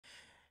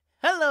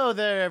Hello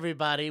there,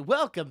 everybody.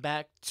 Welcome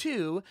back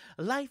to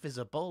Life is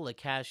a Bowl of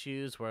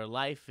Cashews, where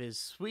life is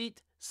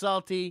sweet,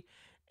 salty,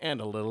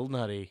 and a little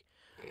nutty.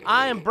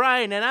 I am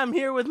Brian, and I'm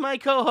here with my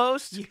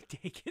co-host. You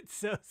take it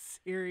so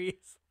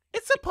serious.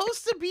 It's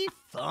supposed to be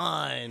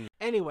fun.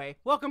 Anyway,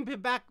 welcome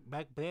back.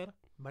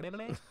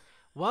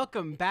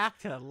 Welcome back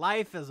to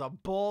Life is a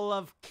Bowl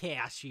of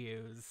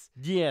Cashews.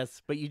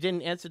 Yes, but you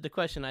didn't answer the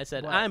question. I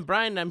said, What? I'm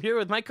Brian, and I'm here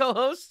with my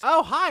co-host.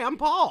 Oh, hi, I'm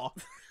Paul.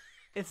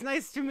 It's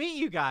nice to meet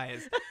you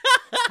guys.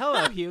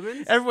 Hello,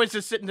 humans. Everyone's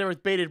just sitting there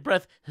with bated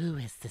breath. Who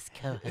is this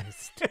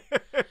co-host?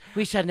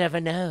 We shall never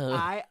know.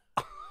 I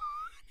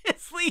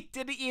honestly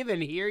didn't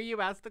even hear you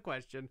ask the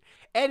question.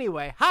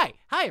 Anyway, hi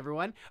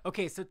everyone.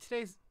 Okay, so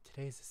today's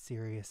a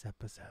serious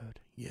episode.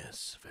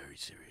 Yes, very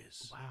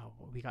serious. Wow,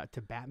 we got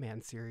to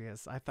Batman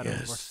serious. I thought it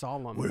was more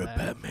solemn. We're than- a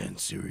Batman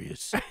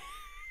serious.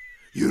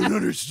 You don't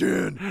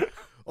understand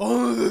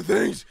all of the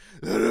things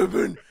that have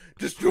been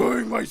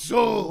destroying my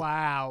soul.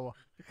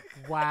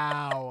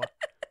 Wow.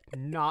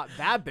 Not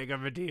that big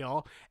of a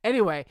deal.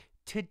 Anyway,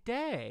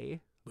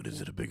 today... But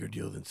is it a bigger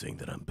deal than saying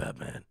that I'm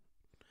Batman?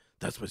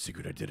 That's my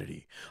secret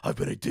identity. I've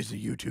been a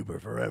Disney YouTuber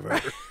forever.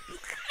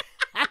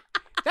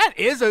 That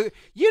is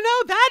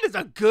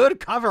a good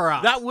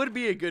cover-up. That would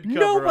be a good cover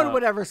No one up.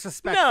 would ever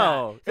suspect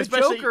No, that. The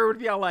especially- Joker would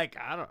be all like,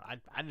 I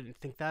didn't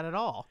think that at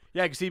all.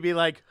 Yeah, because he'd be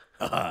like,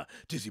 haha,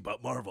 Disney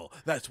bought Marvel.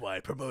 That's why I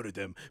promoted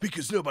them.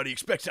 Because nobody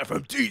expects that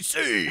from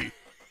DC.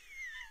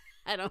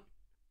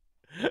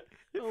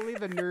 Only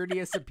the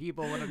nerdiest of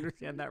people would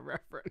understand that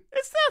reference.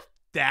 It's not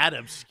that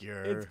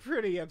obscure. It's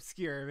pretty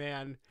obscure,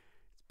 man.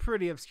 It's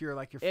pretty obscure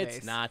like your face.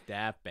 It's not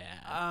that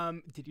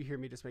bad. Did you hear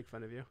me just make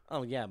fun of you?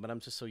 Oh, yeah, but I'm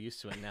just so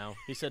used to it now.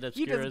 He said You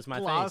obscure just is my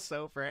gloss face.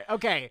 over it.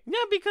 Okay. Yeah,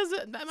 because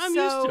I'm used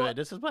to So, it.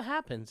 This is what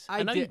happens. I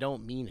I know you did-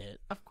 don't mean it.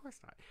 Of course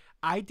not.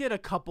 I did a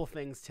couple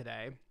things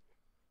today.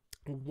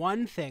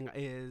 One thing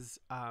is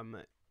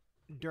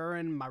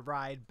during my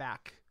ride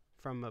back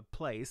from a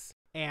place,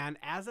 and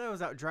as I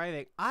was out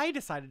driving, I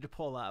decided to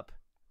pull up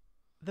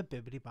the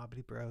Bippity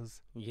Boppity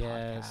Bros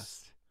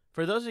podcast.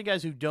 For those of you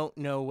guys who don't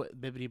know what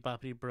Bippity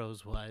Boppity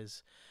Bros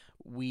was,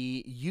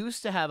 we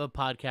used to have a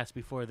podcast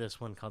before this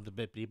one called the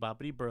Bippity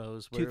Boppity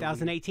Bros.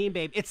 2018,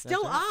 babe. It's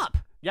still That's right. up.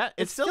 Yeah,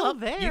 it's still still up.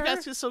 there. You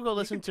guys can still go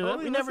listen to it.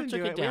 We never took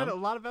it We had down. a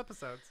lot of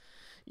episodes.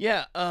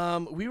 Yeah,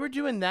 we were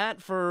doing that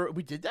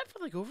we did that for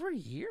like over a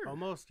year.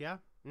 Almost, yeah.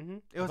 Mm-hmm.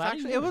 It was About a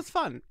actually, year. it was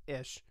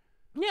fun-ish.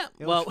 Yeah,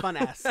 It was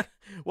fun-esque.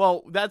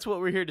 Well, that's what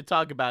we're here to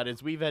talk about.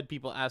 Is we've had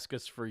people ask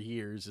us for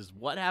years: is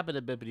what happened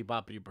to Bippity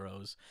Boppity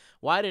Bros?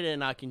 Why did it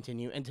not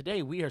continue? And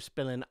today we are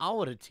spilling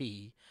all the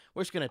tea.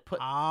 We're just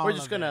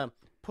gonna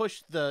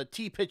push the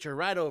tea pitcher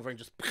right over and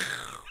just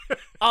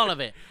all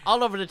of it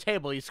all over the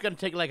table. It's gonna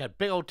take like a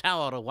big old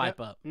towel to wipe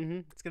up.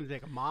 Mm-hmm. It's gonna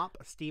take a mop,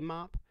 a steam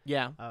mop,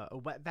 Yeah, a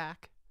wet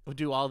vac. we'll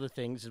do all the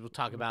things. And we'll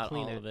talk about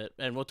Clean all it. of it,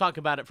 and we'll talk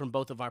about it from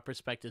both of our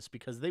perspectives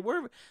because they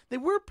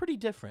were pretty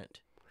different.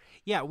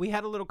 Yeah, we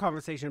had a little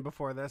conversation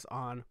before this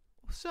on.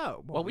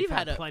 Well, we've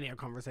had plenty of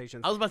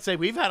conversations. I was about to say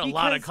we've had a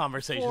lot of Because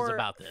conversations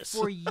about this.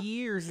 for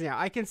years now.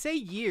 I can say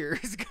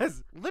years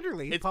because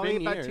literally, It's probably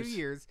been about 2 years.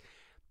 years.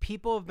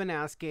 People have been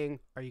asking,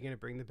 "Are you going to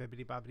bring the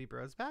Bippity Boppity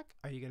Bros back?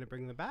 Are you going to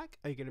bring them back?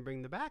 Are you going to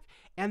bring them back?"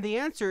 And the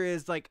answer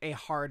is like a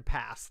hard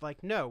pass.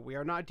 Like, no, we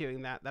are not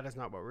doing that. That is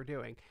not what we're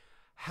doing.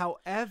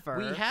 However,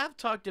 We have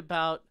talked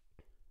about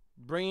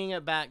bringing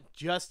it back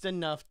just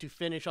enough to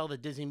finish all the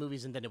Disney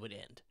movies and then it would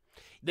end.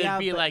 There'd Yeah,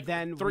 be but like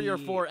then 3 or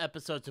we- 4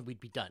 episodes and we'd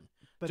be done.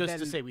 but just then,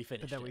 to say we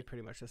finished But then it. we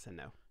pretty much just said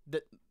no.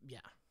 Yeah.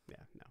 Yeah,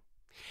 no.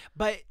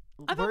 But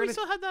I thought we're we gonna-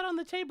 still had that on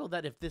the table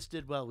that if this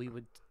did well, we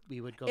would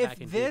go if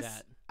back and this, do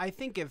that. I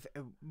think if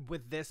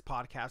with this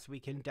podcast we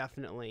can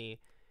definitely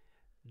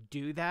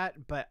do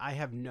that, but I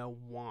have no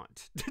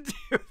want to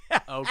do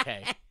that.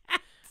 Okay.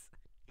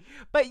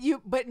 But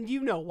you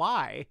know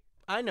why.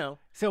 I know.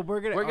 So we're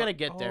gonna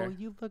get there. Oh,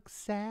 you look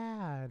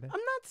sad. I'm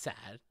not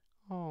sad.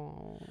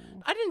 Oh,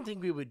 I didn't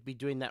think we would be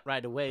doing that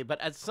right away, but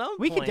at some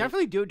we point... could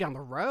definitely do it down the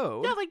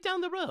road. Yeah, like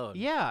down the road.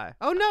 Yeah.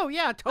 Oh no.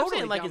 Yeah. I'm Totally.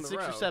 saying like down in the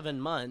 6 or road. 7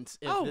 months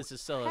if Oh, this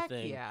is still a heck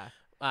thing. Yeah.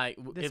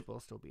 If, Will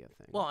still be a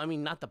thing. well, I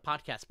mean, not the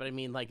podcast, but I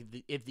mean, like,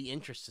 if the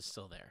interest is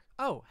still there.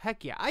 Oh,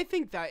 heck yeah. I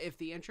think that if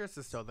the interest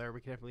is still there, we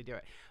can definitely do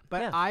it.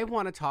 But Yeah. I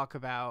want to talk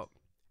about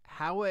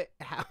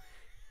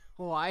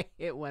why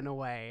it went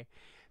away,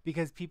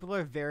 because people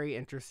are very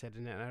interested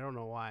in it, and I don't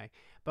know why.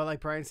 But like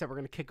Brian said, we're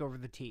going to kick over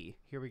the tea.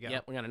 Here we go.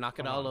 Yep, we're going to knock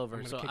it Hold all on. over.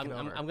 I'm gonna So kick it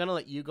over. I'm going to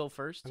let you go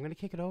first. I'm going to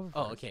kick it over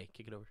Oh, first. okay.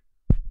 Kick it over.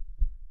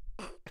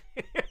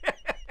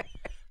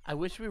 I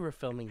wish we were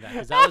filming that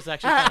because that was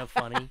actually kind of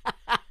funny.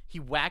 He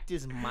whacked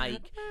his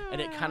mic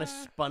and it kind of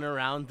spun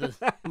around the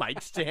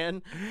mic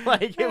stand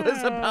like it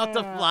was about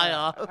to fly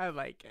off. I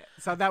like it.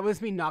 So that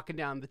was me knocking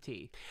down the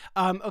tea.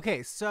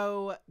 Okay,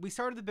 so we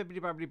started the Bippity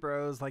Boppity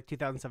Bros like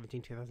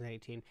 2017,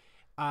 2018.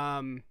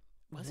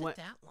 Was What- it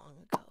that long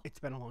ago? It's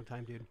been a long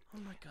time, dude. Oh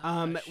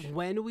my gosh.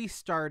 When we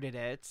started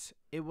it,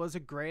 it was a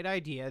great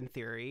idea in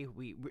theory.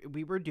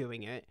 We were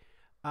doing it.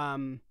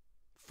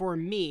 For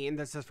me, and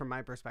this is from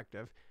my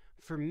perspective,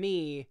 for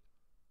me,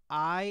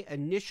 I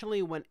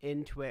initially went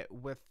into it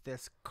with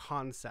this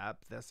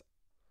concept, this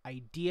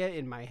idea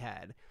in my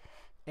head,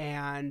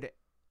 and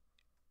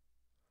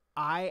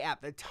I,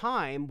 at the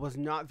time, was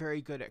not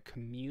very good at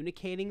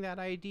communicating that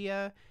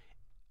idea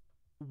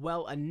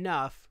well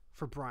enough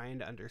for Brian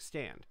to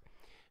understand.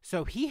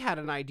 So he had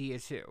an idea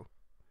too.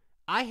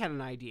 I had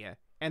an idea,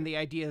 and the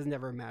ideas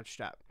never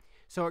matched up.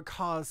 So it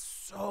caused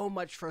so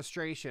much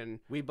frustration.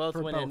 We both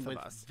for went both in of with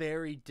us.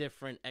 very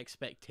different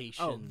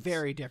expectations. Oh,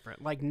 very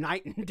different. Like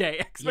night and day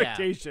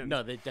expectations. Yeah.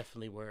 No, they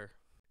definitely were.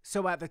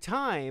 So at the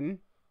time,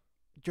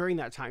 during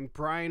that time,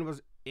 Brian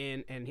was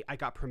in, and I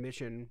got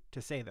permission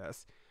to say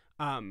this.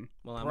 Well,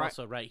 I'm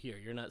also right here.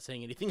 You're not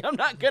saying anything I'm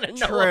not going to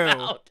know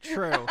about.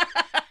 True.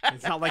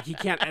 It's not like he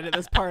can't edit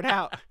this part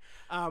out.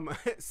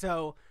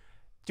 So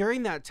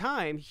during that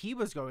time, he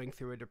was going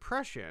through a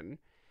depression.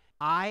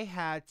 I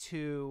had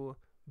to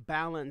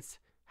balance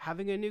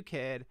having a new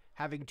kid,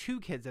 having 2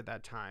 kids at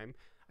that time.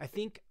 I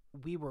think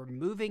we were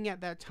moving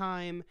at that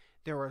time.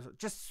 There was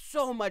just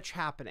so much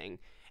happening.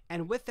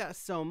 And with that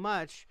so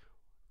much,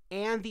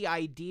 and the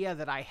idea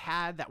that I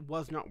had that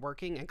was not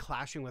working and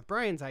clashing with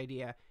Brian's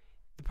idea,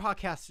 the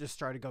podcast just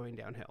started going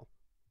downhill.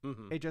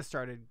 Mm-hmm. It just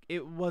started.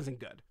 It wasn't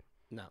good.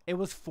 No. It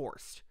was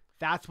forced.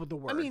 That's what the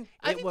word. I mean,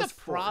 I think was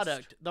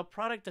the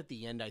product at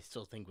the end, I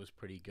still think was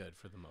pretty good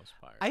for the most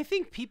part. I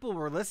think people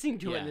were listening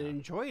to it and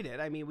enjoyed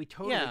it. I mean, we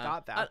totally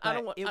got that.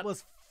 It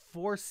was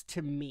forced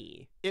to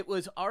me. It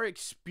was our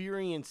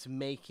experience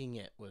making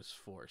it was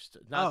forced,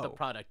 not the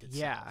product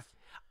itself. Yeah.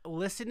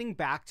 Listening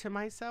back to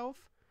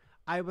myself,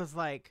 I was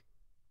like,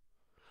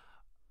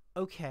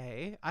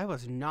 okay, I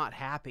was not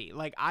happy.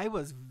 Like, I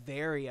was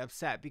very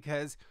upset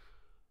because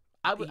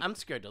I'm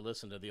scared to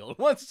listen to the old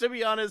ones, to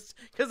be honest,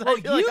 because I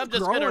feel like I'm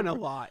just growing a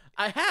lot.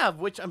 I have,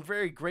 which I'm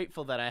very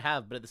grateful that I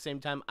have, but at the same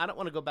time, I don't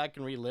want to go back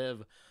and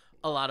relive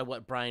a lot of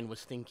what Brian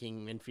was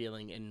thinking and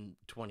feeling in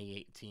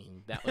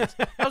 2018. That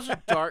was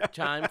a dark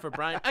time for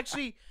Brian.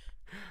 Actually,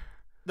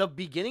 the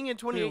beginning of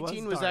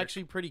 2018 was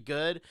actually pretty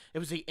good. It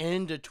was the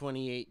end of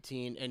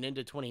 2018 and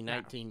into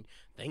 2019.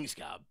 Things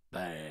got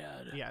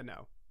bad. Yeah,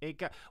 no. It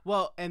got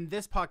and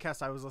this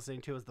podcast I was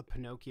listening to was the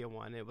Pinocchio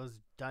one. It was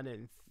done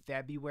in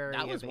February.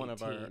 That was of one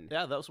 18.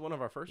 that was one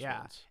of our first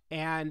ones.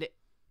 And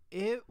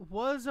it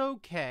was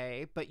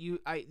okay, but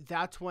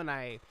that's when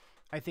I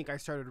think I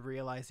started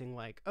realizing,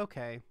 like,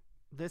 okay,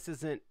 this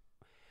isn't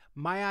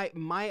my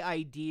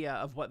idea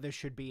of what this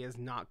should be is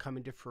not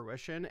coming to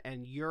fruition,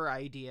 and your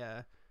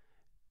idea,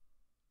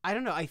 I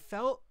don't know, I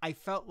felt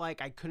like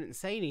I couldn't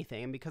say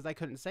anything, and because I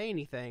couldn't say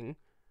anything,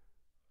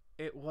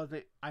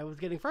 I was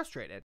getting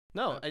frustrated.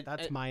 No,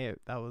 that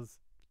was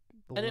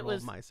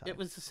my side. It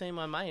was the same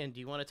on my end. Do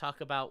you want to talk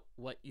about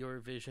what your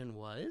vision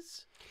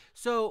was?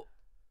 So,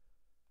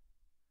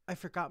 I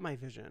forgot my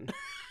vision. Isn't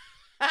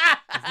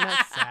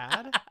that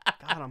sad?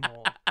 God, I'm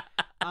old.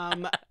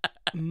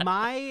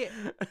 My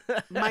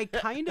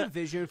kind of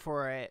vision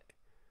for it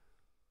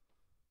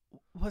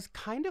was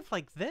kind of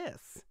like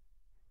this.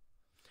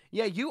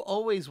 Yeah, you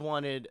always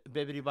wanted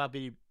Bippity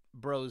Boppity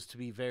Bros to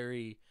be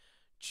very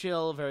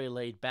chill, very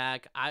laid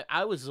back.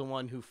 I was the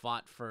one who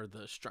fought for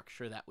the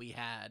structure that we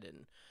had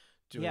and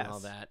doing all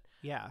that.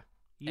 Yeah,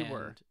 you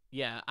were.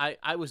 Yeah,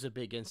 I was a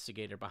big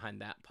instigator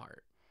behind that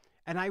part.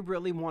 And I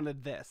really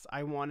wanted this.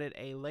 I wanted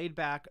a laid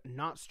back,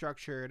 not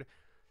structured,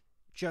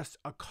 just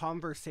a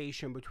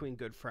conversation between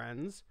good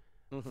friends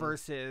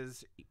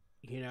versus,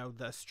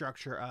 the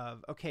structure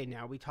of, okay,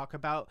 now we talk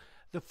about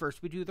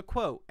first we do the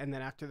quote, and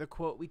then after the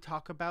quote we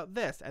talk about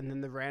this, and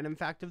then the random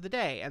fact of the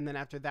day, and then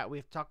after that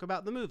we talk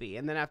about the movie,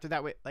 and then after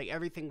that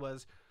everything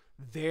was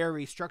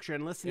very structured.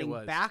 And listening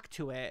back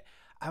to it,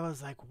 I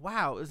was like,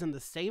 wow, it was in the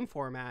same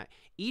format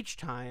each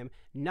time.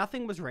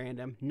 Nothing was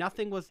random.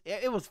 Nothing was.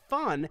 It was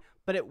fun,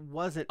 but it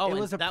wasn't. Oh, it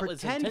was a that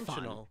pretend was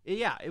intentional. Fun.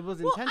 Yeah, it was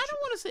intentional. intentional. I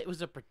don't want to say it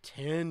was a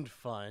pretend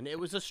fun. It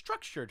was a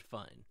structured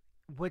fun,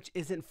 which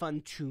isn't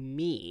fun to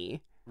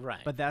me.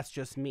 Right. But that's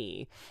just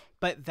me.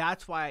 But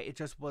that's why it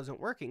just wasn't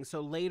working.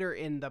 So later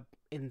in the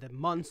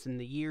months and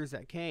the years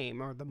that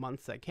came, or the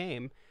months that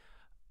came,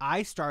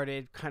 I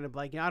started kind of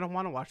like, I don't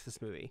want to watch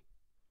this movie.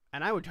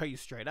 And I would tell you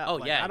straight up. Oh,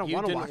 like, yeah. I don't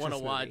want to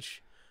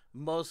watch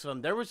most of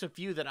them. There was a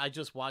few that I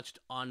just watched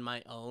on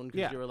my own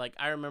because you were like,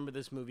 I remember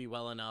this movie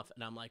well enough.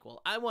 And I'm like,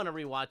 well, I want to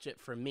rewatch it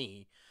for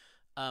me.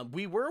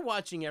 We were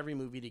watching every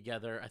movie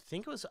together. I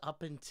think it was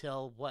up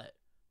until what?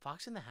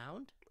 Fox and the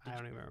Hound? I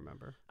don't even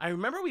remember. I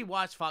remember we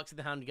watched Fox and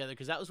the Hound together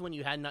because that was when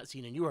you had not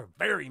seen, and you were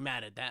very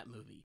mad at that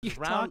movie. You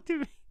talked to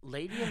me.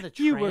 Lady and the Tramp.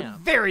 You were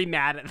very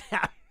mad at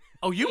that.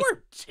 Oh, you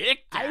were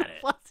ticked at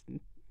it.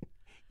 Wasn't.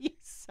 You're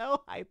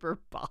so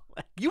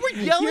hyperbolic. You were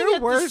yelling You're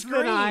at worse the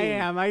screen. Than I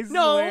am, I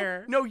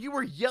swear. No, you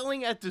were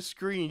yelling at the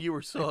screen. You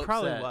were so upset.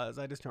 Probably was.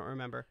 I just don't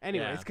remember.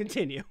 Anyways,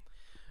 continue.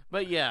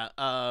 But we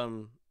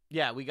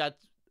got.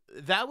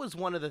 That was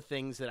one of the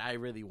things that I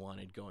really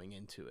wanted going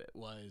into it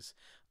was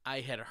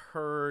I had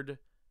heard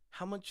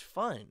how much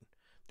fun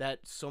that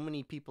so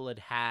many people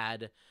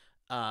had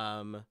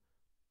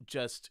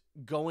just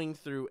going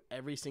through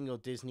every single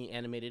Disney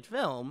animated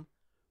film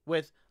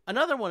with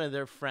another one of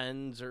their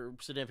friends or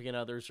significant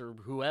others or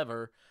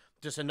whoever,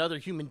 just another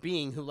human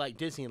being who liked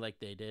Disney like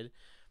they did,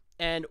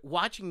 and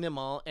watching them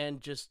all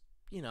and just,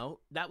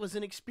 that was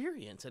an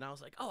experience. And I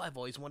was like, oh, I've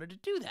always wanted to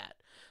do that.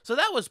 So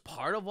that was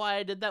part of why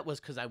I did that, was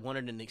because I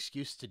wanted an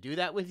excuse to do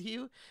that with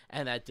you.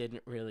 And that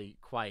didn't really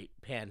quite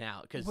pan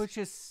out. Which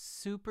is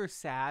super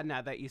sad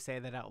now that you say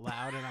that out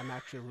loud and I'm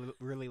actually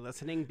really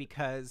listening,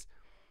 because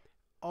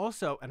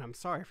also, and I'm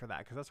sorry for that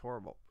because that's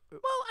horrible.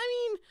 Well,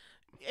 I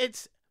mean,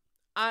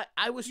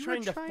 I was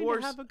trying to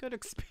have a good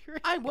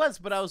experience. I was,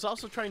 but I was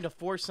also trying to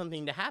force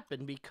something to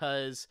happen,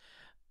 because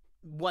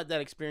what that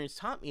experience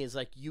taught me is,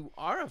 like, you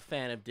are a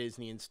fan of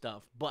Disney and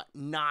stuff, but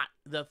not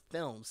the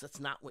films.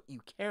 That's not what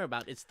you care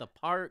about. It's the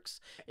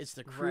parks, it's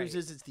the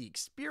cruises, It's the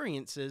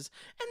experiences,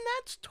 and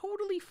that's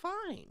totally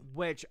fine.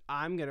 Which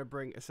I'm going to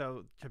bring,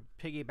 so to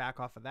piggyback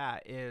off of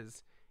that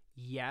is,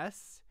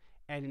 yes,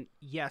 and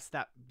yes,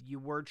 that you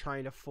were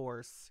trying to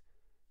force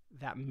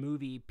that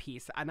movie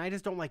piece, and I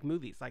just don't like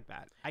movies like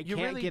that. I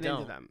can't get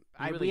into them.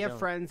 We have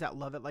friends that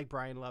love it, like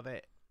Brian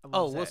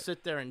we'll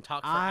sit there and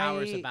talk for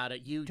hours about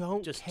it. You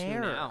don't just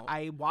care. Tune out.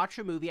 I watch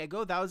a movie, I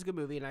go, that was a good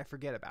movie, and I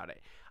forget about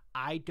it.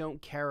 I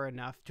don't care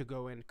enough to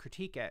go and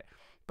critique it.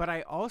 But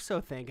I also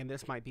think, and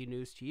this might be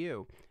news to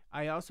you,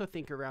 I also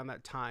think around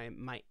that time,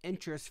 my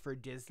interest for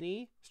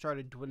Disney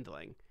started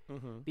dwindling.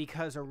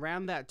 Because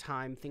around that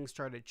time, things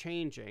started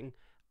changing.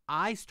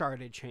 I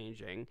started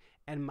changing,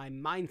 and my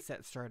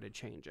mindset started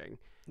changing.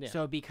 Yeah.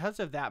 So because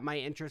of that, my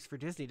interest for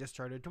Disney just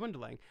started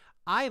dwindling.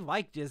 I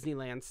like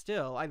Disneyland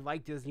still. I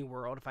like Disney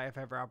World. If I have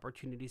ever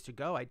opportunities to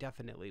go, I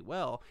definitely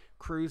will.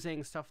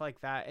 Cruising, stuff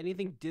like that.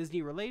 Anything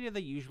Disney related,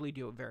 they usually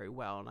do it very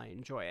well, and I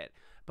enjoy it.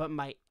 But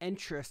my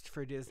interest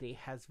for Disney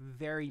has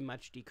very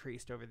much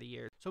decreased over the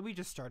years. So we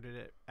just started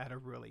it at a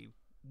really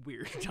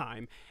weird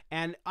time.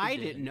 And I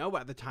didn't know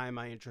at the time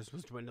my interest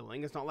was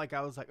dwindling. It's not like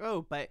I was like,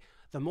 oh, but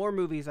the more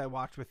movies I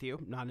watched with you,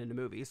 not into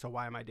movies, so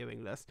why am I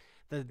doing this?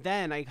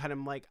 Then I kind of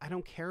like, I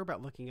don't care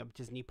about looking up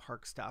Disney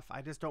park stuff.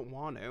 I just don't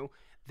want to.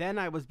 Then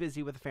I was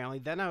busy with the family.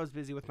 Then I was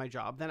busy with my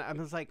job. Then I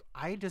was like,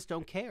 I just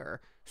don't care.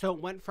 So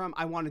it went from,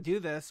 I want to do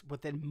this,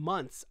 within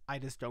months, I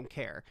just don't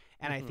care.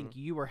 And I think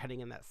you were heading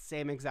in that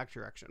same exact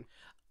direction.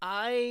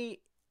 I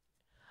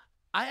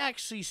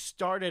actually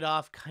started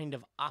off kind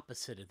of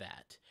opposite of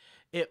that.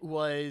 It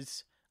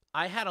was,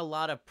 I had a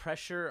lot of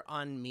pressure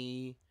on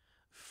me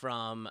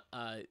from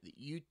the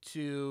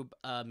YouTube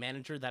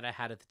manager that I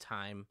had at the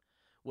time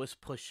was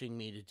pushing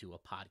me to do a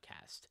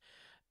podcast.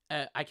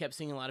 I kept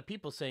seeing a lot of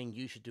people saying,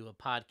 you should do a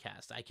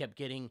podcast. I kept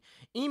getting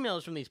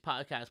emails from these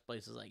podcast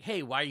places like,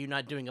 hey, why are you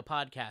not doing a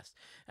podcast?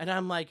 And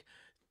I'm like,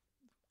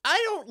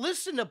 I don't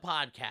listen to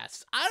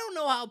podcasts. I don't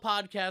know how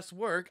podcasts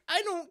work.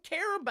 I don't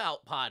care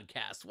about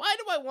podcasts. Why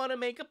do I want to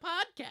make a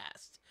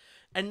podcast?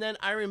 And then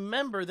I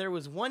remember there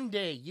was one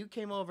day you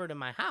came over to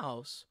my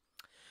house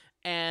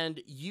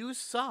and you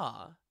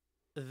saw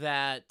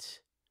that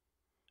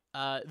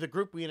the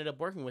group we ended up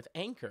working with,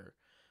 Anchor,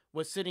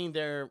 was sitting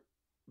there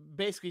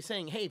basically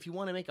saying, hey, if you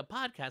want to make a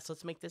podcast,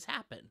 let's make this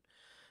happen.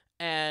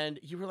 And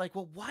you were like,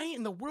 well, why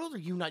in the world are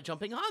you not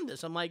jumping on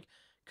this? I'm like,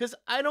 because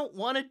I don't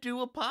want to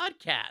do a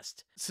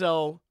podcast.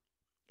 So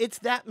it's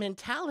that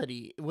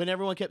mentality when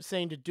everyone kept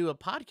saying to do a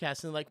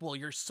podcast and like, well,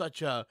 you're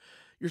such an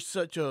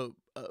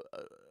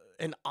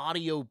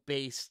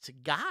audio-based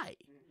guy.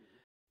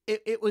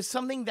 It was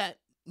something that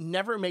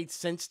never made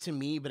sense to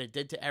me, but it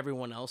did to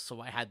everyone else,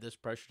 so I had this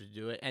pressure to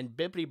do it. And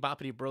Bippity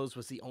Boppity Bros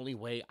was the only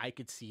way I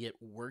could see it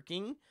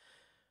working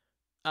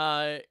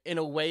in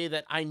a way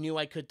that I knew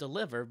I could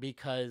deliver,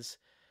 because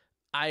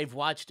I've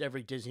watched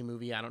every Disney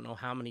movie I don't know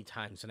how many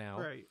times now.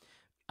 Right.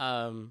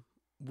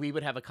 We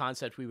would have a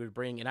concept we would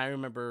bring, and I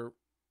remember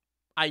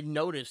I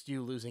noticed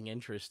you losing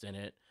interest in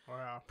it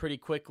pretty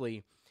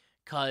quickly,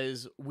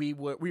 because we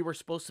were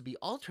supposed to be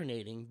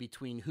alternating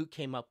between who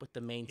came up with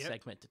the main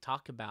segment to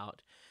talk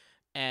about,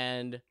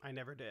 and I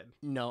never did.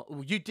 No,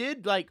 you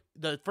did like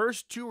the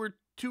first two or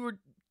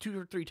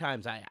three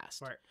times I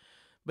asked. Right.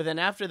 But then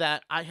after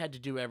that, I had to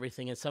do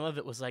everything, and some of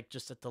it was like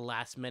just at the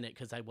last minute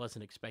because I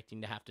wasn't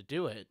expecting to have to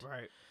do it.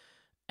 Right.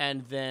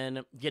 And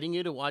then getting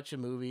you to watch the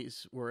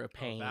movies were a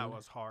pain. Oh, that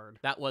was hard.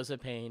 That was a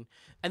pain.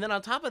 And then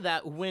on top of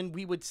that, when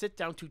we would sit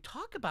down to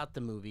talk about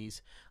the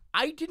movies,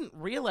 I didn't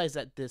realize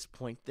at this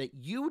point that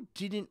you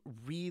didn't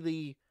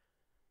really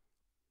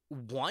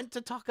want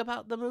to talk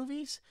about the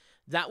movies.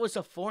 That was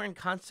a foreign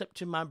concept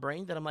to my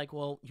brain that I'm like,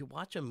 well, you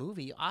watch a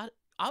movie,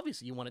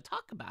 obviously you want to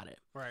talk about it.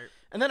 Right.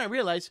 And then I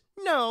realized,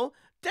 no,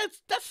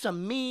 that's a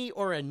me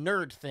or a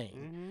nerd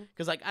thing.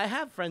 Because like I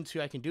have friends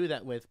who I can do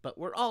that with, but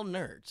we're all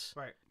nerds.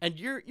 Right. And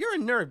you're a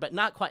nerd, but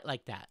not quite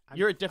like that.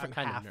 You're a different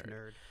kind of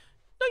nerd.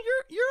 No,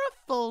 you're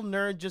a full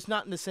nerd, just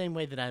not in the same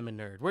way that I'm a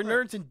nerd. We're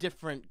nerds in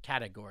different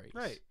categories.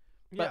 Right.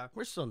 But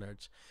we're still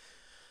nerds.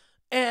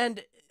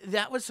 And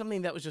that was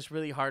something that was just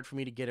really hard for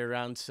me to get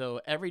around.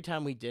 So every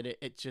time we did it,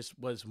 it just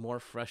was more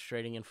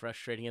frustrating.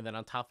 And then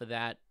on top of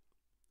that,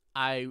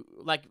 I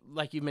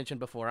like you mentioned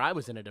before, I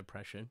was in a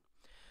depression.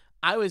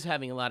 I was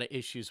having a lot of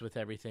issues with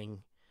everything.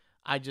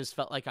 I just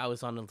felt like I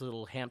was on a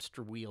little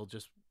hamster wheel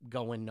just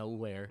going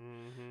nowhere.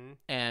 Mm-hmm.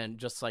 And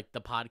just like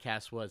the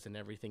podcast was and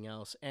everything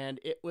else. And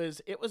it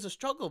was a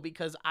struggle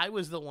because I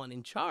was the one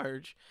in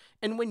charge.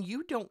 And when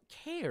you don't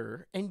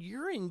care and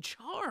you're in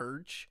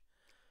charge,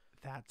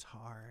 that's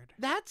hard.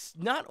 That's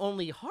not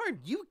only hard,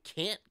 you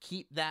can't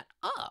keep that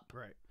up.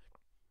 Right.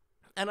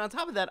 And on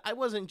top of that, I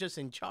wasn't just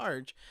in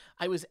charge.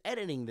 I was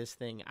editing this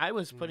thing. I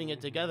was putting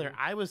it together.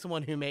 I was the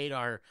one who made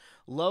our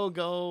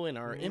logo and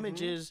our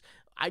images.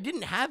 I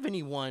didn't have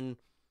anyone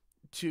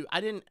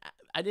I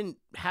didn't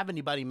have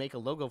anybody make a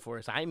logo for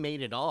us. I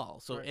made it all.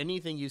 So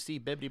anything you see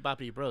Bippity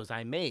Boppity Bros,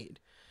 I made.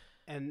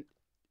 And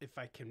if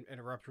I can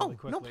interrupt really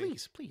quickly. No,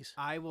 please.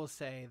 I will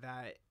say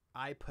that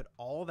I put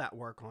all that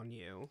work on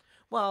you.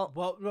 Well,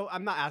 no,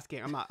 I'm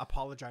not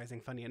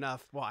apologizing, funny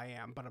enough. Well, I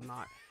am, but I'm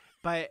not.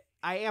 But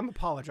I am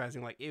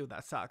apologizing like, ew,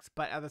 that sucks.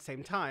 But at the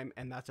same time,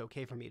 and that's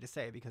okay for me to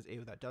say because,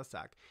 ew, that does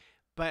suck.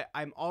 But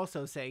I'm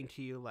also saying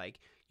to you, like,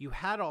 you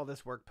had all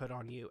this work put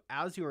on you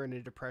as you were in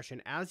a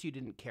depression, as you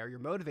didn't care. Your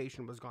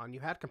motivation was gone. You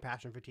had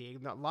compassion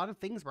fatigue. A lot of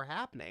things were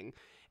happening.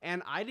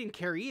 And I didn't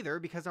care either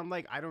because I'm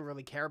like, I don't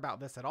really care about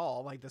this at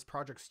all. Like, this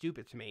project's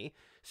stupid to me.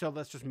 So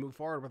let's just move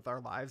forward with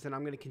our lives. And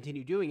I'm going to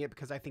continue doing it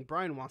because I think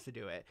Brian wants to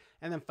do it.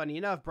 And then funny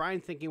enough,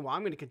 Brian's thinking, well,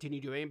 I'm going to continue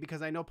doing it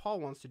because I know Paul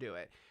wants to do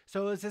it.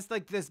 So it's just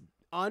like this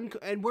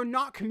and we're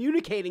not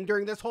communicating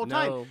during this whole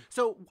time.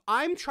 So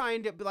I'm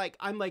trying to be like,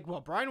 well,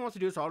 Brian wants to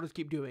do it, so I'll just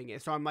keep doing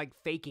it. So I'm like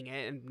faking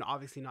it and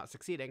obviously not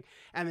succeeding.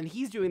 And then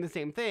he's doing the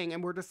same thing.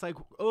 And we're just like,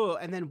 oh,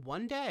 and then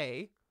one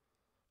day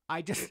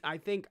I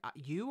think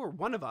you or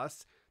one of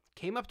us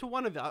came up to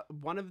one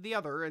of the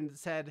other and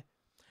said,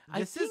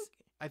 I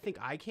think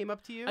I came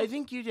up to you. I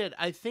think you did.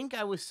 I think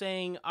I was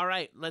saying, all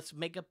right, let's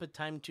make up a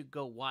time to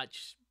go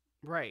watch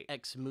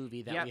X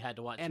movie that we had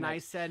to watch. And next. I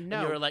said no.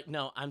 And you were like,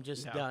 no, I'm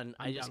just done.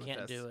 I just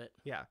can't do it.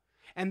 Yeah.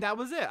 And that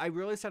was it. I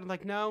really said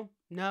like, no,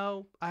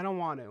 I don't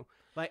want to.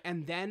 Like,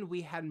 and then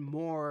we had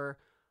more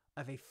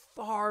of a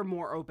far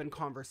more open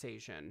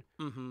conversation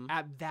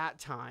at that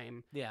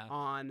time. Yeah.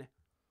 On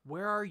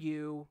where are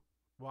you?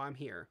 Well, I'm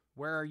here.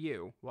 Where are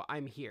you? Well,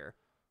 I'm here.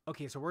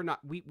 Okay, so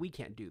we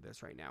can't do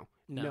this right now.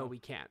 No, we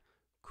can't.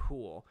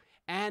 Cool.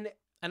 And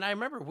I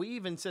remember we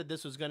even said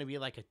this was going to be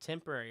like a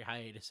temporary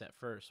hiatus at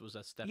first, was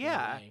a step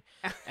away.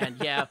 And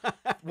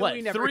what,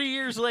 3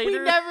 years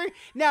later?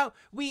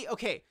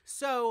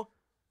 So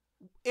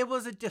it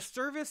was a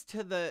disservice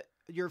to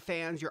your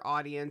fans, your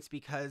audience,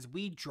 because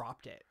we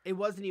dropped it. It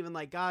wasn't even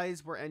like,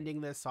 guys, we're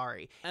ending this,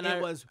 sorry. And it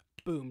was,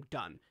 boom,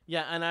 done.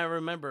 Yeah, and I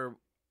remember,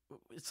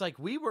 it's like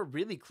we were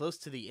really close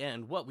to the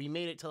end. We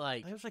made it to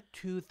like... There was like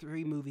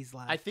 2-3 movies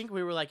left. I think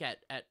we were like at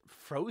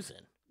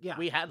Frozen. Yeah,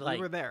 we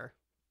were there.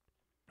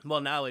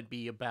 Well, now it'd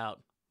be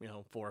about,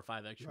 4 or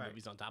 5 extra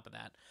movies on top of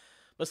that.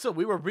 But still,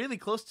 we were really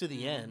close to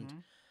the end,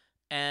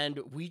 and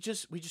we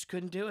just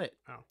couldn't do it.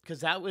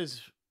 Because that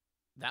was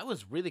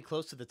really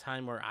close to the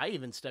time where I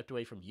even stepped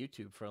away from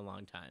YouTube for a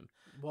long time.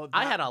 Well,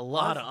 I had a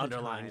lot of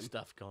underlying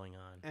stuff going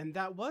on. And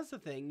that was the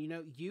thing.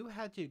 You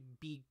had to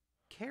be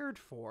cared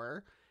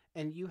for,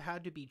 and you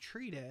had to be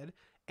treated,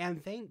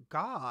 and thank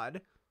God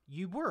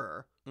you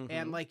were.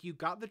 And, like, you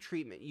got the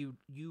treatment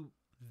you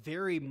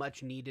very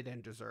much needed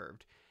and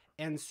deserved.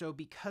 And so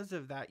because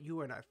of that, you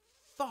were in a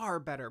far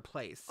better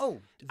place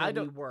than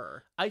we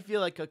were. I feel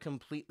like a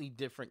completely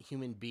different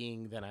human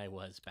being than I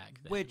was back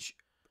then. Which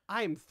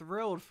I'm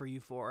thrilled for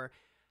you for.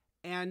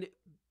 And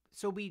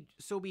so we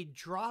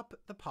drop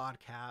the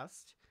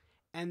podcast,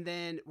 and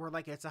then we're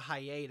like, it's a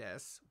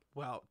hiatus.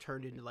 Well, it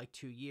turned into like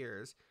 2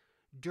 years.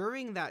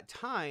 During that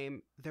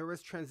time, there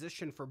was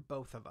transition for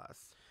both of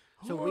us.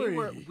 So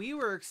we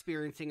were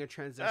experiencing a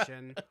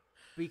transition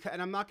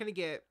and I'm not going to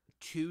get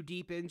too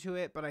deep into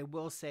it, but I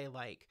will say,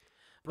 like,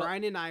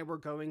 Brian and I were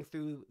going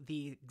through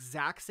the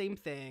exact same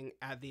thing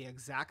at the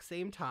exact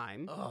same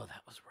time. Oh,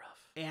 that was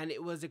rough. And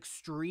it was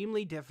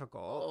extremely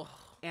difficult.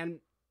 And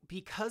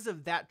because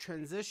of that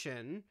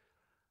transition,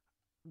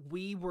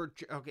 we were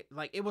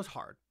it was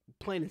hard.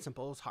 Plain and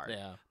simple, it was hard.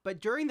 Yeah.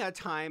 But during that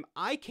time,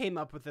 I came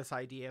up with this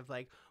idea of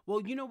like,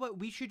 well, you know what?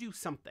 We should do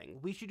something.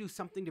 We should do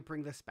something to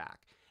bring this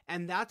back.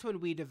 And that's when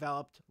we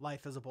developed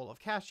Life as a Bowl of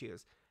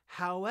Cashews.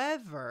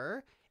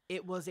 However,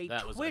 it was a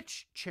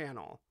Twitch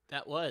channel.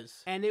 That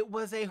was. And it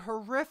was a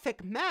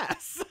horrific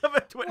mess of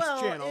a Twitch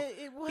channel.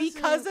 It was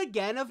because,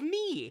 again, of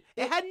me.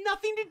 It had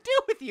nothing to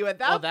do with you at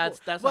that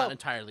point. That's not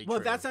entirely true.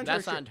 Well, that's not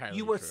entirely true.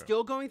 You were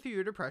still going through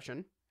your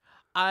depression.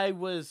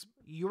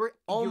 You were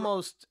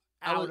almost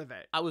out of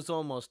it. I was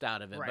almost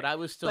out of it, but I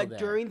was still there. But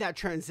during that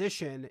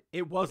transition,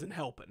 it wasn't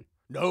helping.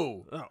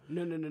 No. Oh,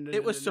 no.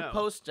 It was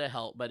supposed to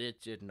help, but it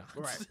did not.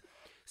 Right.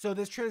 So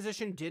this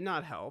transition did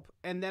not help.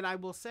 And then I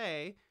will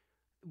say,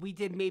 we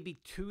did maybe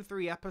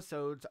 2-3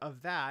 episodes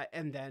of that,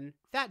 and then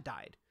that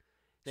died.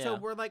 Yeah. So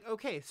we're like,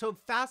 okay, so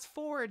fast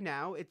forward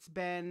now, it's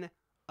been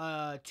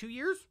 2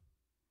 years,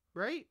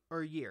 right?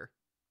 Or a year?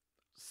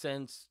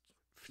 Since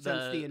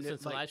the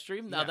live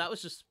stream? No, that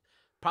was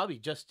probably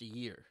just a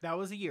year. That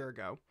was a year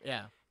ago.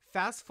 Yeah.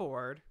 Fast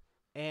forward,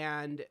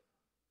 and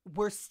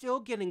we're still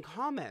getting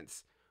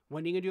comments.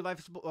 When are you gonna do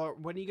life? Or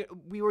when are you?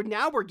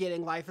 We're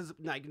getting life is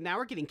like now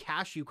we're getting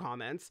cashew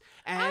comments,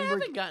 and I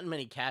haven't gotten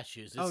many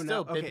cashews. It's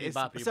still Bippity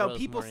Boppity so Bros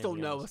people more still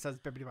than know anything us as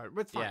Bippity Boppity.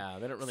 It's fine. Yeah,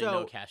 they don't really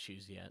know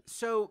cashews yet.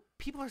 So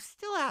people are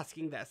still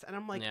asking this, and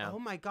I'm like, oh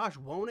my gosh,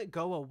 won't it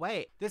go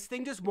away? This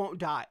thing just won't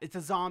die. It's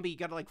a zombie. You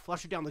gotta like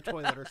flush it down the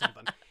toilet or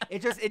something.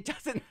 It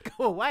doesn't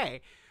go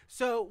away.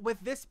 So with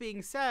this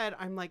being said,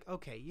 I'm like,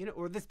 okay,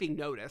 or this being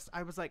noticed,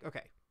 I was like,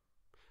 okay,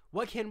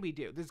 what can we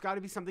do? There's got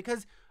to be something,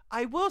 because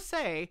I will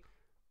say,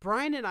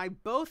 Brian and I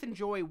both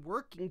enjoy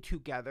working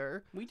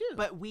together. We do.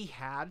 But we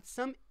had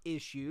some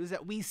issues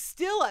that we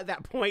still at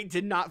that point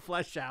did not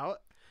flesh out.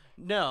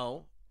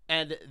 No.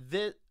 And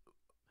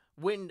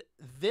when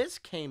this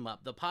came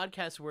up, the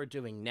podcast we're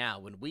doing now,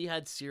 when we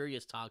had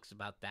serious talks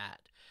about that,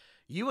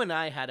 you and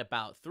I had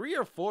about 3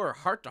 or 4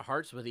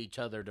 heart-to-hearts with each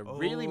other to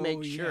really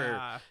make sure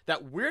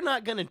that we're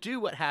not going to do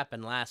what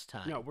happened last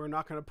time. No, we're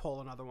not going to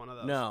pull another one of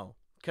those. No,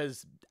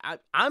 because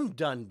I'm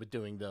done with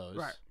doing those.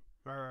 Right.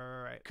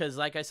 Because,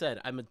 like I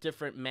said, I'm a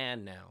different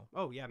man now.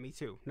 Oh, yeah, me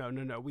too.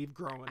 No. We've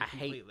grown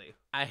completely.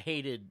 I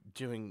hated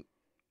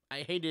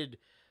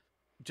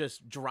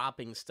just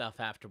dropping stuff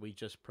after we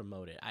just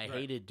promote it. I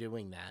hated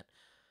doing that.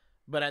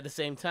 But at the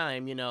same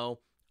time,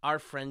 our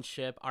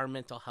friendship, our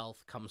mental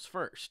health comes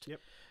first.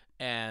 Yep.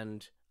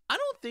 And I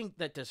don't think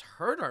that this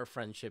hurt our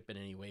friendship in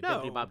any way.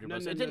 No,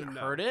 it didn't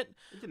hurt it.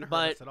 It didn't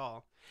hurt us at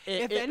all.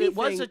 If anything, it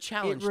was a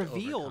challenge. It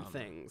revealed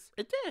things.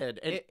 It did.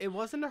 It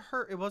wasn't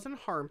It wasn't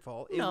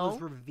harmful. It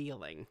was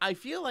revealing. I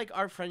feel like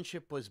our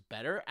friendship was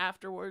better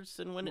afterwards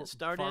than when it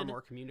started. Far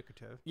more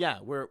communicative. Yeah,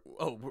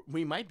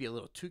 we might be a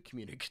little too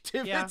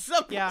communicative at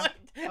some point.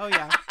 Oh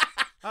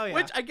yeah.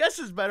 Which I guess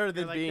is better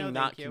than like, being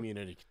not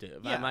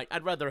communicative. Yeah.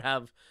 I'd rather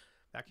have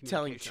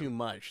telling too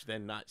much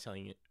than not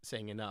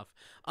saying enough.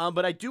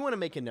 But I do want to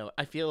make a note.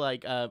 I feel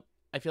like I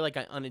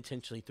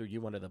unintentionally threw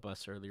you under the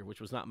bus earlier,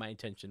 which was not my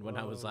intention. When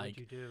I was like,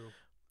 what'd you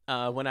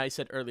do? When I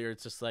said earlier,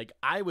 it's just like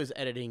I was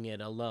editing it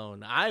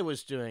alone. I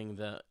was doing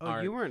the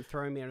art. You weren't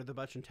throwing me under the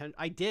bus intent.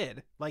 I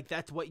did. Like,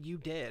 that's what you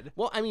did.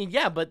 Well, I mean,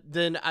 yeah, but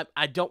then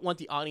I don't want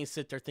the audience to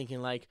sit there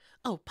thinking like,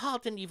 oh, Paul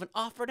didn't even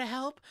offer to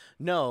help.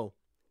 No.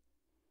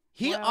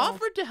 He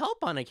offered to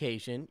help on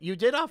occasion. You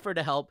did offer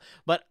to help,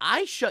 but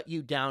I shut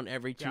you down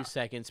every 2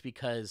 seconds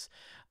because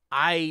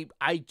I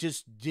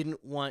just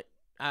didn't want.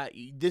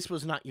 This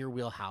was not your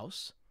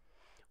wheelhouse.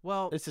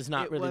 Well, this is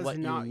not really what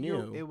you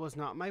knew. It was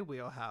not my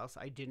wheelhouse.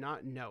 I did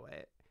not know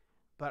it,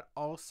 but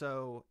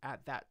also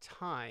at that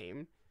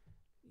time,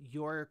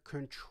 your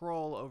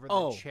control over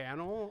the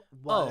channel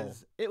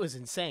was it was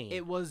insane.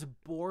 It was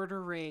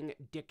bordering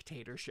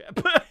dictatorship.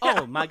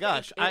 Oh my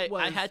gosh,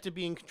 I had to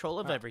be in control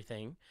of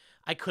everything.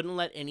 I couldn't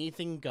let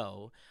anything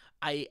go.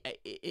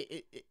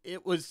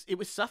 It was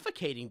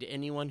suffocating to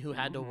anyone who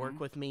had to work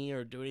with me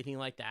or do anything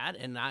like that.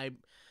 And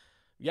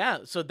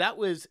so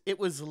it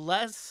was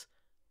less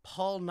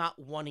Paul not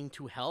wanting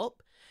to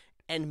help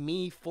and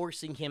me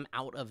forcing him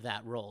out of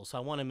that role. So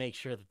I want to make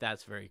sure that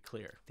that's very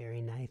clear.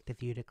 Very nice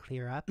of you to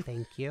clear up.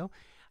 Thank you.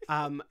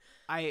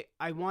 I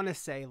want to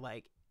say,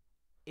 like,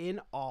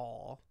 in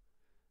all,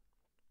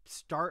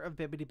 start of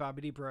Bippity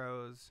Boppity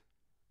Bros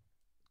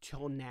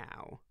till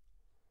now,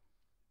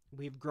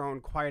 we've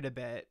grown quite a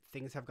bit.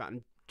 Things have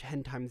gotten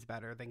 10 times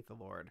better, thank the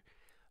Lord.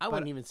 I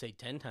wouldn't even say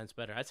 10 times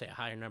better. I'd say a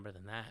higher number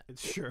than that.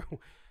 It's true.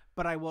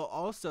 But I will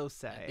also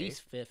say at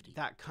least 50.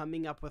 That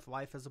coming up with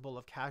Life as a Bowl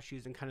of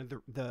Cashews and kind of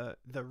the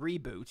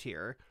reboot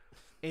here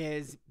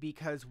is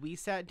because we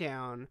sat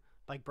down,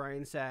 like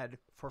Brian said,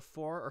 for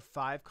 4 or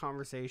 5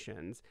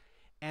 conversations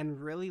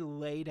and really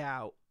laid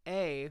out,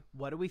 A,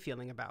 what are we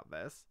feeling about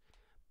this?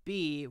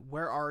 B,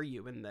 where are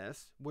you in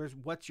this?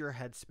 What's your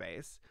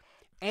headspace?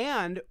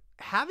 And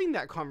having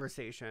that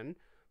conversation,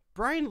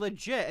 Brian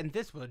legit, and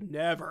this would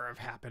never have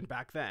happened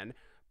back then,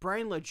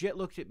 Brian legit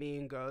looked at me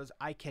and goes,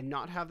 I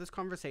cannot have this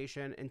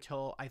conversation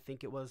until I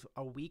think it was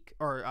a week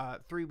or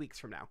 3 weeks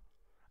from now.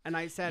 And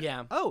I said,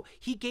 oh,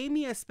 he gave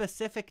me a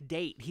specific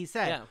date. He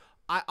said,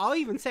 I'll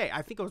even say,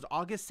 I think it was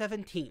August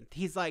 17th.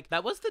 He's like,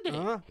 that was the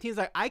date. He's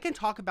like, I can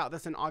talk about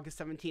this on August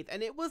 17th.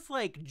 And it was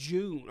like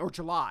June or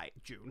July.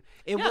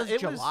 It was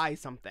July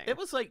something. It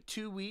was like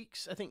 2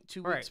 weeks. I think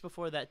 2 weeks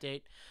before that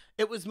date.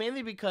 It was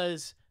mainly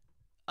because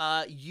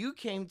you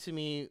came to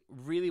me,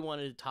 really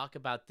wanted to talk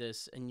about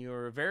this, and you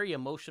were very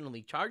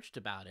emotionally charged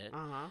about it.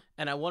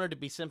 And I wanted to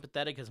be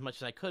sympathetic as much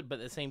as I could, but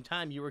at the same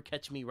time, you were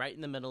catching me right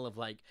in the middle of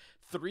like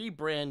 3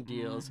 brand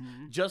deals,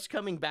 just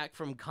coming back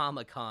from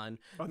Comic-Con,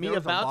 me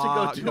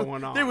about to go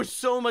to. There was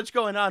so much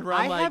going on. Where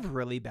I have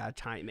really bad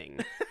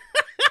timing.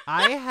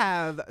 I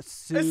have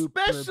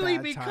especially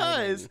bad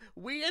because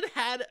timing. we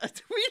had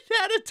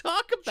a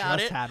talk about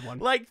Just had one.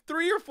 like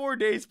 3 or 4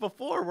 days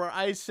before, where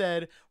I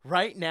said,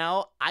 right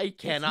now I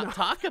cannot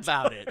talk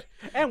about it.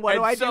 And what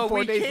do I do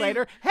 4 days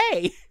later?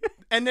 Hey.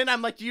 And then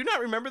I'm like, do you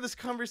not remember this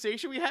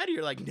conversation we had?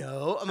 You're like,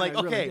 no. I'm like,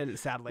 okay, didn't,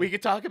 sadly. We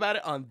could talk about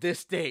it on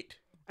this date.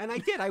 And I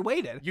did. I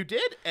waited. You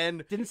did,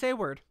 and didn't say a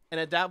word.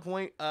 And at that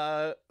point,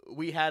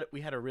 we had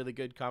a really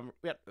good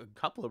we had a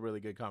couple of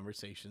really good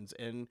conversations,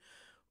 and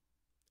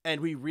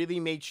And we really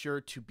made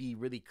sure to be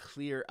really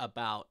clear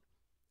about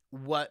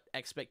what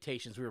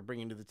expectations we were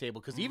bringing to the table.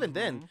 Because even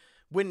then,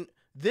 when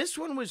this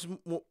one was,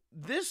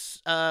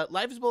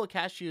 Life is Full of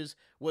Cashews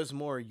was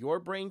more your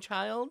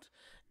brainchild,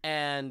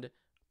 and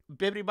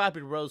Bippity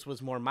Boppity Bros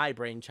was more my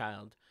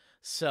brainchild.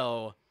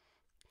 So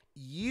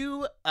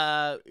you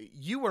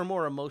were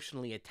more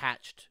emotionally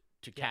attached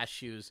to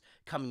Cashews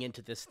coming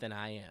into this than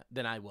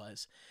I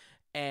was.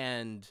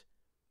 And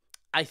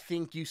I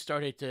think you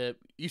started to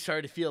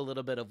feel a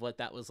little bit of what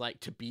that was like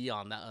to be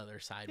on the other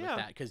side with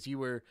that, because you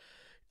were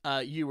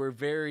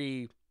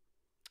very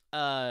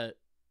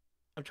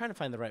I'm trying to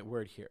find the right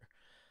word here.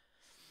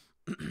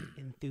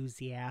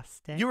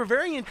 Enthusiastic. You were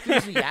very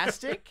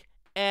enthusiastic,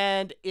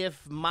 and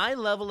if my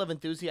level of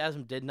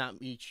enthusiasm did not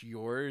meet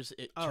yours,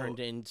 it turned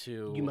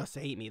into... You must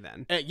hate me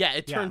then.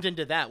 It turned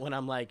into that when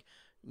I'm like,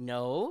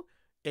 no,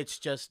 it's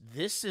just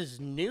this is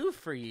new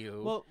for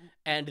you,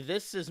 and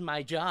this is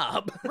my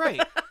job.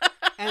 Right.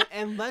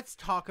 And let's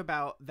talk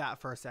about that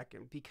for a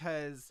second,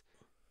 because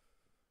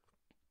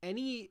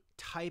any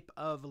type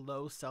of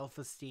low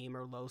self-esteem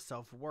or low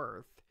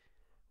self-worth,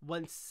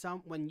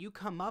 when you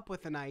come up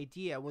with an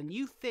idea, when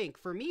you think,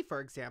 for me, for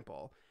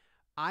example,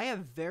 I have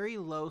very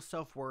low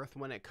self-worth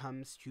when it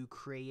comes to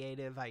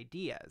creative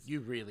ideas. You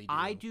really do.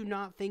 I do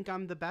not think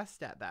I'm the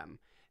best at them.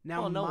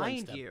 Now, no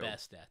mind one's you, the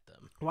best at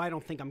them. Well, I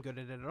don't think I'm good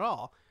at it at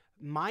all.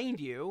 Mind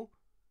you,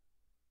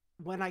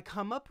 when I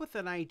come up with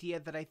an idea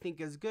that I think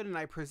is good and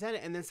I present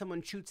it and then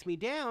someone shoots me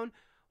down,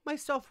 my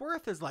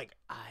self-worth is like,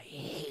 I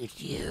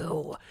hate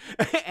you.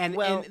 and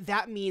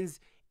that means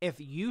if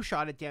you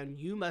shot it down,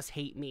 you must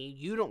hate me.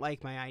 You don't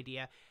like my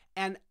idea.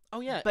 And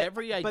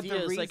every idea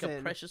is like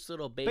a precious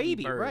little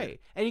baby bird.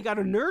 Right? And you got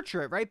to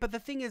nurture it, right? But the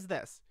thing is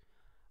this.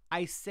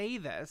 I say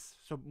this,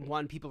 so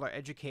one, people are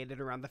educated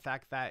around the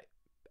fact that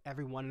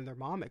everyone and their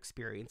mom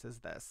experiences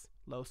this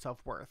low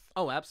self-worth.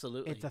 Oh,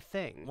 absolutely. It's a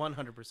thing.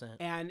 100%.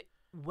 And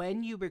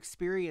when you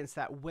experience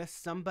that with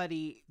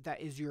somebody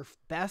that is your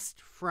best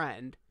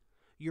friend,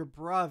 your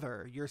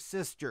brother, your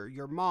sister,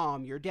 your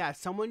mom, your dad,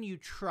 someone you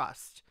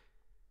trust,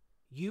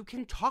 you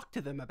can talk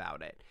to them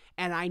about it.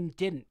 And I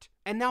didn't.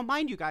 And now,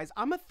 mind you guys,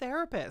 I'm a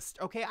therapist,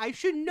 okay? I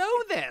should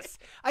know this.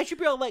 I should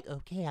be all like,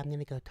 okay, I'm going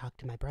to go talk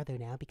to my brother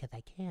now because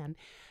I can.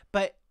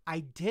 But I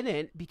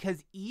didn't,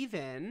 because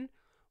even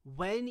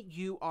when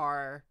you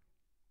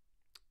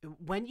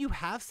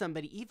have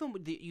somebody, even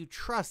that you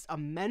trust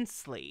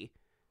immensely,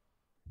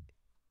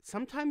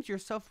 sometimes your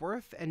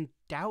self-worth and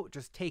doubt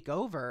just take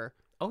over.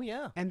 Oh,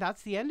 yeah. And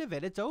that's the end of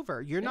it. It's over.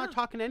 You're not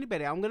talking to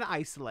anybody. I'm going to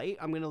isolate.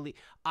 I'm going to leave.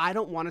 I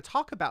don't want to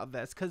talk about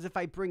this, because if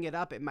I bring it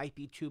up, it might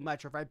be too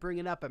much. Or if I bring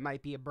it up, it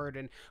might be a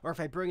burden. Or if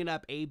I bring it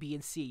up, A, B,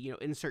 and C,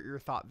 insert your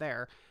thought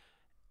there.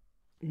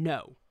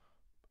 No.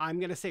 I'm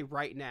going to say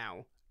right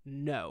now,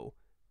 no.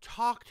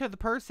 Talk to the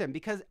person,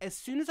 because as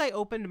soon as I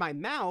opened my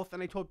mouth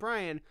and I told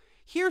Brian,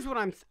 here's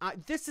what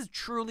this is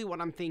truly what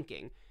I'm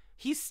thinking.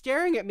 He's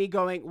staring at me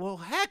going, well,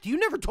 heck, you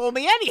never told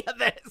me any of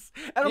this.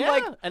 And I'm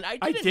like, and I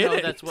didn't know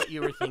that's what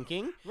you were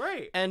thinking.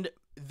 Right. And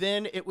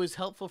then it was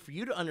helpful for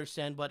you to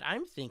understand what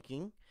I'm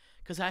thinking,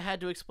 because I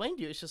had to explain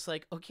to you. It's just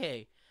like,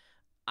 okay,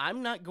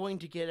 I'm not going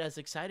to get as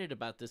excited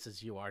about this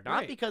as you are.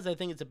 Not because I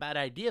think it's a bad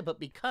idea, but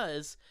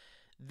because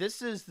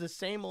this is the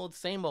same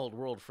old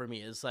world for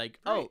me. It's like,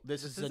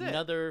 this is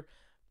another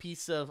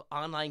piece of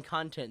online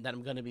content that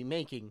I'm going to be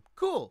making.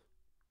 Cool.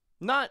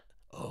 Not,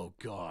 oh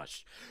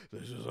gosh,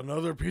 this is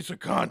another piece of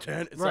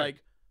content. It's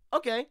like,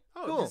 okay,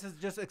 cool. This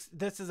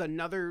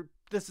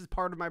is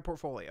part of my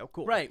portfolio.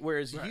 Cool. Right.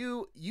 Whereas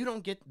you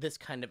don't get this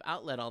kind of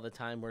outlet all the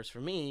time. Whereas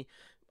for me,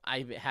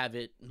 I have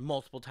it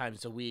multiple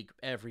times a week,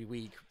 every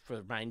week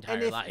for my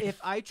entire life. If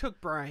I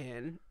took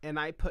Brian and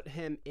I put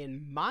him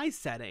in my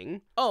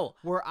setting,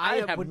 where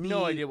I have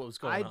no idea what was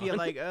going on. I'd be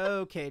like,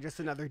 okay, just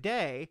another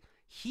day.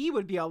 He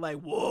would be all like,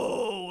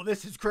 whoa,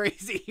 this is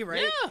crazy,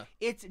 right? Yeah.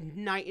 It's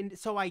night. And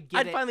so I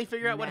get it. I'd finally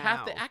figure out what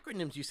half the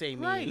acronyms you say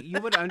mean. Right. You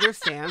would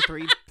understand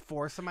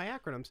 3/4 of my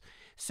acronyms.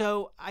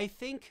 So I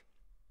think,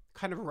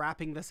 kind of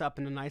wrapping this up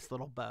in a nice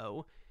little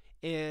bow,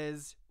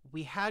 is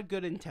we had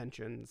good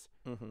intentions.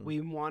 Mm-hmm. We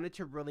wanted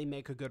to really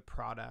make a good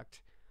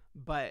product,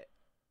 but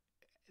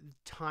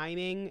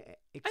timing,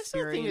 experiences... I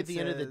still think at the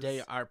end of the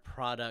day, our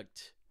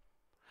product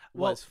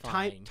was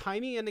fine.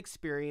 Timing and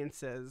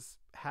experiences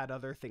had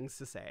other things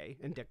to say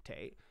and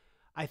dictate.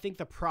 I think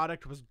the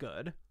product was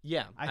good.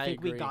 Yeah, I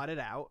think we got it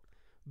out.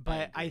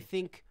 But I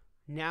think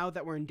now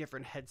that we're in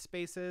different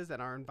headspaces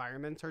and our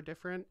environments are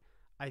different,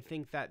 I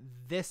think that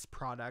this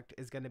product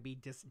is going to be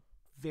just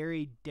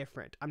very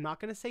different. I'm not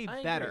going to say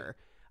better.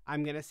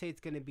 I'm going to say it's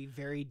going to be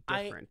very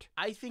different.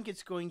 I think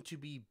it's going to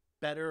be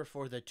better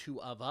for the two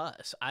of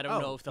us. I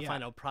don't know if the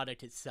final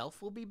product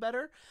itself will be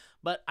better,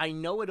 but I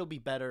know it'll be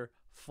better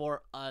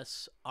for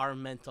us, our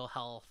mental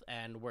health,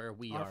 and where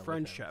we are. Our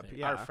friendship.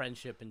 Our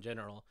friendship in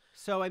general.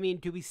 So, I mean,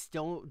 do we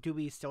still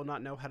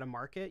not know how to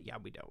market? Yeah,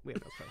 we don't. We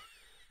have no clue.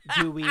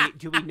 Do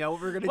we know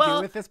what we're going to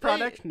do with this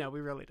product? No, we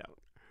really don't.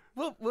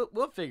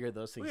 We'll figure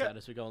those things out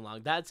as we go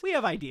along. We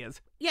have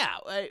ideas. Yeah,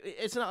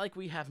 it's not like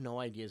we have no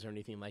ideas or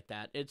anything like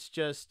that. It's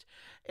just,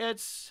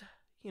 it's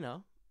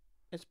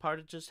part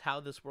of just how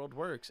this world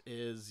works.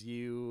 Is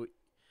you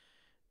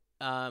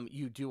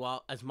do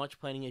as much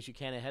planning as you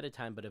can ahead of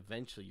time, but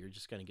eventually you're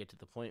just going to get to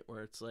the point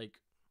where it's like,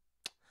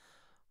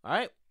 all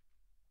right,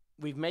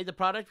 we've made the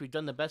product, we've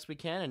done the best we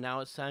can, and now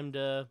it's time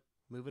to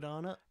move it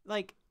on up.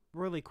 Like,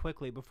 really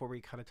quickly before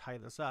we kind of tie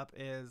this up,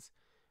 is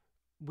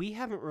we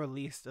haven't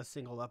released a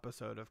single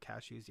episode of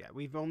Cashews yet.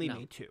 We've only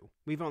made two.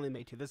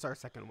 This is our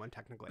second one,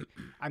 technically.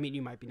 I mean,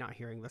 you might be not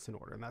hearing this in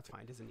order, and that's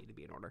fine. It doesn't need to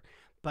be in order.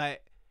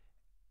 But,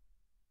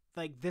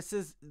 like, this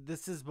is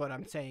what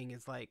I'm saying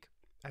is, like,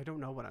 I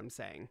don't know what I'm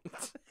saying.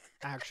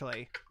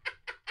 Actually.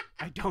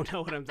 I don't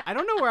know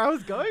where I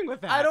was going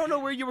with that. I don't know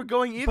where you were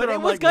going either. But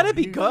it was going to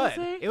be good.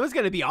 It was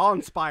going to be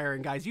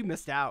all-inspiring, guys. You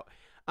missed out.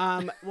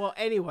 Well,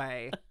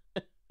 anyway,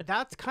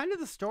 that's kind of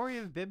the story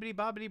of Bippity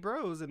Boppity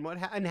Bros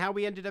and how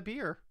we ended up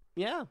here.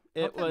 Yeah,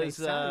 it was.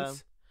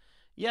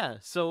 Yeah,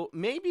 so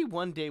maybe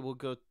one day we'll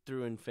go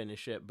through and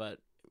finish it, but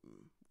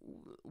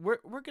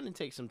we're gonna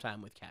take some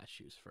time with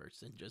Cashews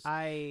first and just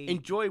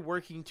enjoy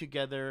working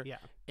together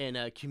in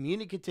a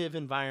communicative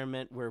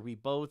environment where we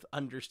both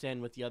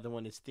understand what the other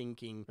one is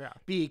thinking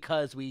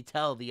because we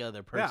tell the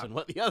other person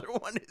what the other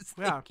one is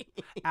thinking.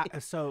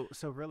 So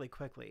really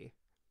quickly,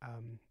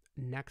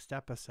 next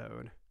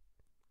episode,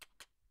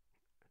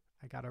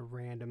 I got a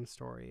random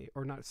story,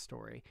 or not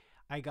story.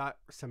 I got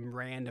some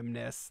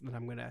randomness that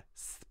I'm going to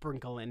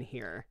sprinkle in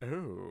here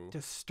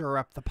to stir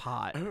up the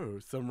pot. Oh,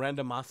 some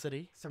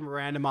randomosity.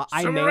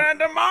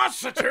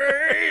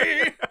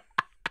 Randomosity!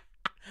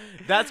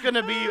 That's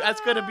gonna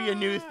be a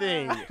new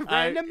thing.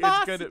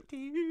 Randomosity!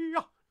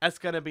 That's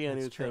gonna be a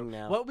new thing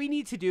now. What we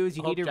need to do is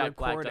you need to Jack record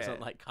Black it. doesn't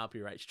like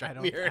copyright strike.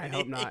 I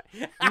hope not.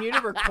 You need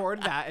to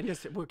record that and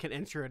we can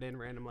enter it in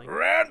randomly.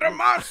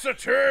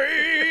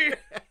 Randomosity!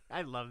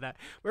 I love that.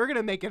 We're going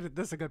to make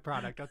this a good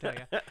product, I'll tell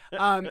you.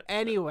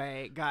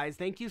 Anyway, guys,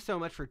 thank you so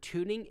much for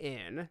tuning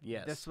in.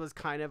 Yes. This was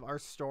kind of our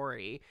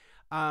story.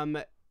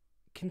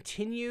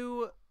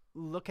 Continue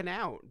looking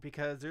out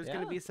because there's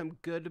going to be some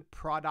good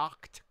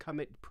product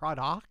coming.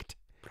 Product?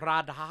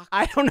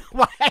 I don't know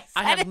why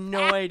I have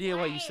no idea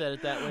why you said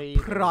it that way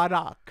either.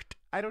 Product.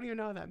 I don't even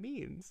know what that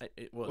means.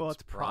 Well,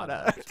 it's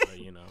product. But,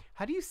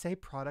 How do you say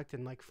product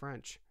in like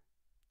French?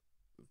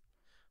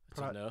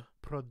 Produit.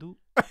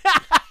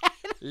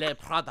 Le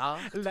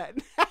product.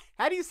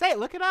 How do you say it?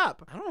 Look it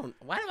up.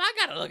 Why do I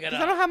gotta look it up?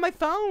 Because I don't have my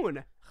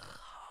phone.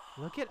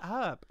 Look it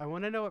up. I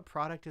want to know what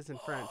product is in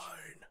French.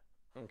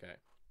 Okay.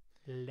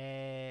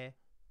 Le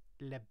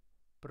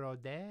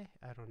produit.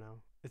 I don't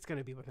know. It's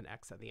gonna be with an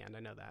X at the end. I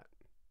know that.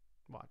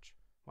 Watch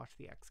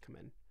the X come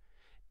in.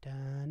 Da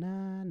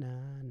na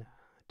na na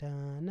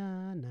da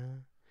na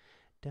na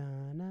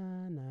da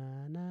na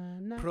na na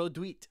na.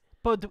 Produit.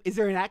 Is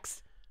there an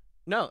X?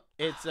 No,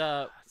 it's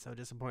so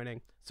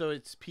disappointing. So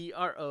it's Produit.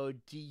 How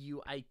do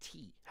you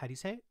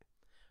say it?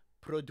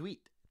 Produit.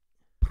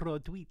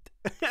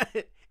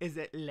 Is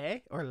it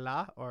le or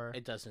la or?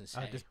 It doesn't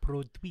say. Just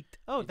produit.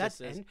 Oh, that's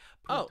N.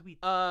 Produit.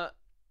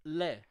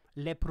 Le.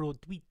 Le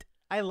produit.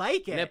 I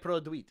like it. Le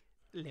produit.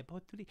 Le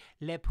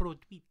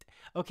produit.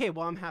 Okay,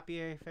 well, I'm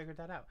happy I figured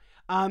that out.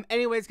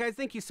 Anyways, guys,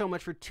 thank you so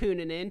much for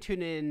tuning in.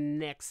 Tune in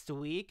next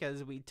week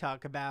as we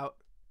talk about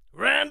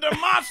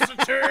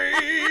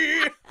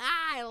randomosity.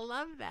 I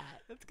love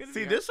that. That's gonna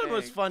See, this one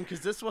was fun because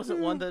this wasn't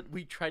one that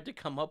we tried to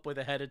come up with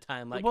ahead of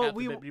time, like half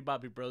the Bippity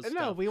Boppity Bros stuff.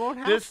 No, we won't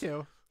have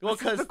to. Well,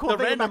 because the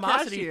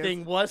randomosity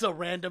thing was a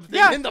random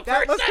thing in the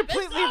that first was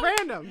completely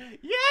random.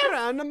 Yeah,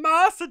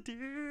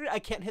 randomosity. I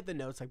can't hit the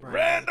notes like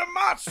Brian.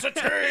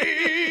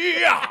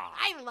 Randomosity.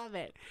 I love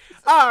it.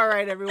 All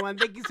right, everyone.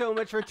 Thank you so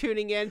much for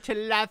tuning in to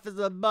Life is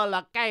a Bowl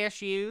of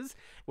Cashews,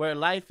 where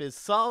life is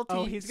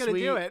salty, he's gonna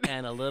sweet, do it.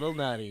 and a little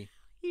nutty.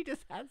 He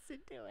just has to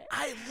do it.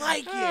 I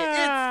like it.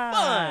 It's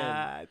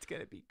fun. It's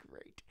gonna be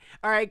great.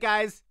 All right,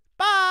 guys.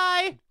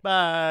 Bye.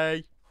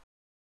 Bye.